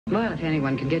Well, if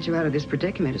anyone can get you out of this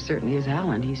predicament, it certainly is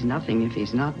Alan. He's nothing if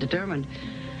he's not determined.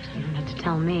 You don't have to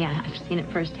tell me. I've seen it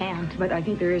firsthand. But I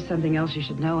think there is something else you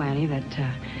should know, Annie, that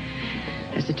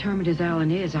as determined as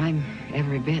Alan is, I'm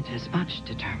every bit as much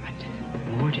determined.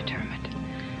 More determined.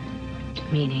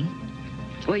 Meaning?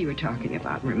 Well, you were talking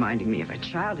about reminding me of a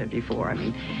childhood before. I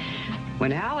mean,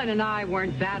 when Alan and I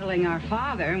weren't battling our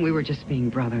father and we were just being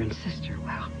brother and sister,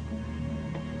 well,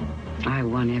 I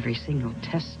won every single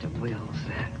test of Will's.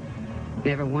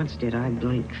 Never once did I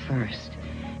blink first.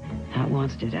 Not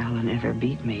once did Alan ever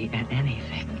beat me at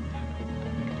anything.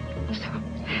 So,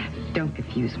 don't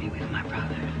confuse me with my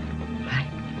brother, right?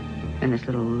 And this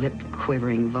little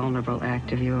lip-quivering, vulnerable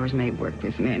act of yours may work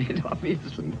with men. It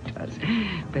obviously does.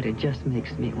 But it just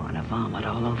makes me want to vomit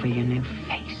all over your new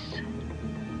face.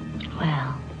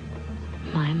 Well,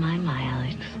 my,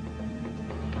 Alex.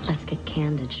 Let's get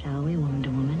candid, shall we, woman to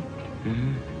woman?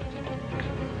 Mm-hmm.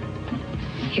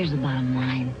 Here's the bottom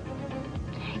line.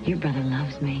 Your brother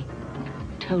loves me.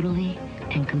 Totally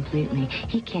and completely.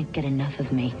 He can't get enough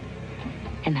of me.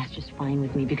 And that's just fine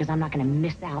with me because I'm not going to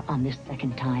miss out on this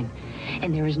second time.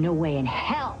 And there is no way in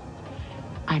hell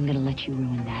I'm going to let you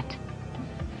ruin that.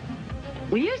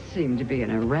 Well, you seem to be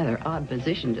in a rather odd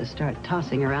position to start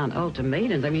tossing around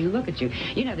ultimatums. I mean, look at you.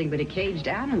 You're nothing but a caged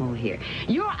animal here.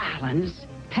 You're Alan's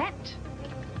pet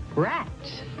rat.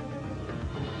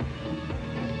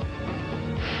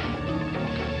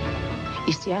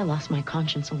 You see, I lost my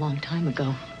conscience a long time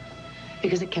ago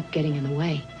because it kept getting in the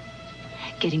way.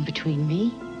 Getting between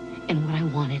me and what I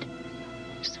wanted.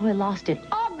 So I lost it.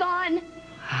 All gone!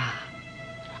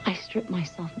 I stripped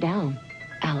myself down,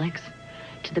 Alex,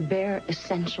 to the bare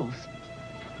essentials.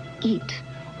 Eat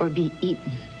or be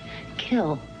eaten.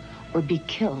 Kill or be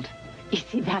killed. You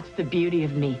see, that's the beauty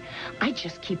of me. I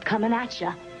just keep coming at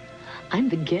you. I'm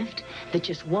the gift that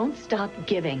just won't stop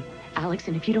giving. Alex,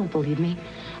 and if you don't believe me,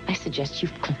 I suggest you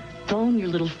phone your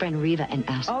little friend Reva and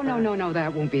ask her. Oh, no,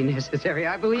 that won't be necessary.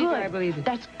 I believe good. I believe it.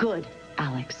 That's good,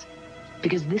 Alex,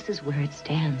 because this is where it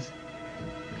stands.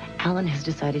 Alan has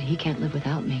decided he can't live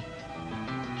without me.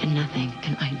 And nothing,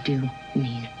 and I do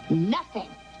mean nothing,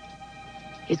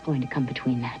 is going to come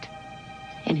between that.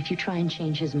 And if you try and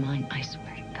change his mind, I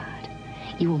swear to God,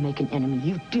 you will make an enemy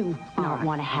you do not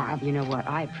want to have. You know what?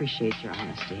 I appreciate your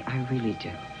honesty. I really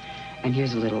do. And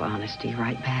here's a little honesty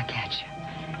right back at you.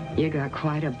 You got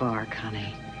quite a bark,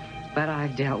 honey. But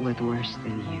I've dealt with worse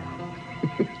than you.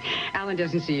 Alan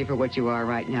doesn't see you for what you are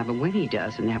right now, but when he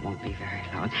does, and that won't be very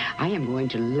long, I am going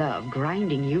to love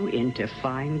grinding you into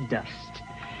fine dust.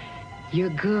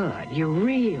 You're good. You're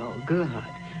real good.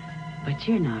 But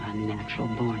you're not a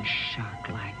natural-born shark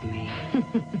like me.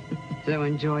 So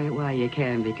enjoy it while you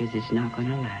can, because it's not going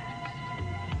to last.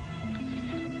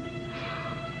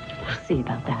 We'll see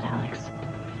about that, Alex.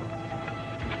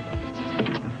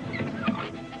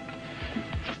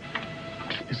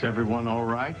 Is everyone all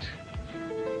right?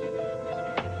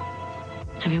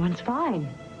 Everyone's fine.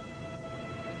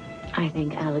 I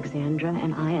think Alexandra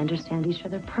and I understand each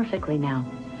other perfectly now.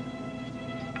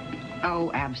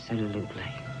 Oh,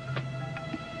 absolutely.